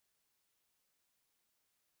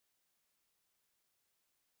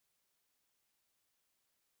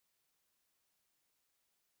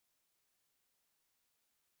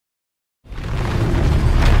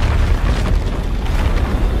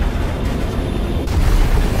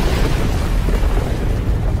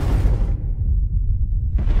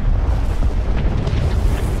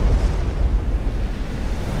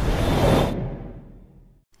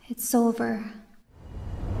It's over.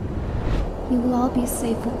 You will all be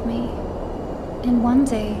safe with me. And one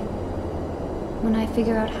day, when I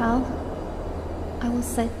figure out how, I will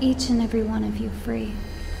set each and every one of you free.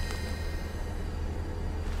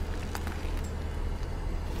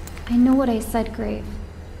 I know what I said, Grave.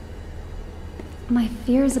 My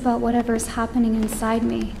fears about whatever's happening inside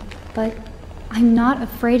me, but I'm not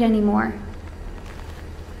afraid anymore.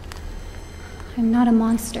 I'm not a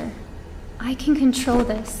monster. I can control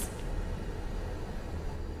this.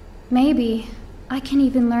 Maybe I can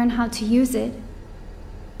even learn how to use it.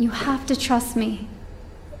 You have to trust me.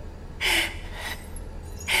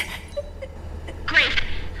 Grave,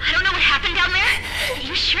 I don't know what happened down there, but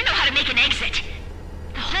you sure know how to make an exit.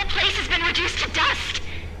 The whole place has been reduced to dust.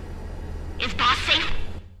 Is Boss safe?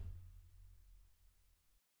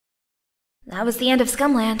 That was the end of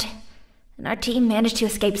Scumland, and our team managed to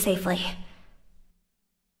escape safely.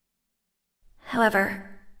 However,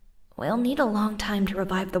 we'll need a long time to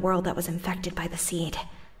revive the world that was infected by the seed.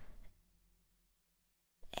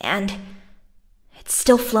 And it's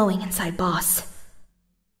still flowing inside Boss.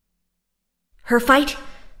 Her fight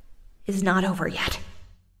is not over yet.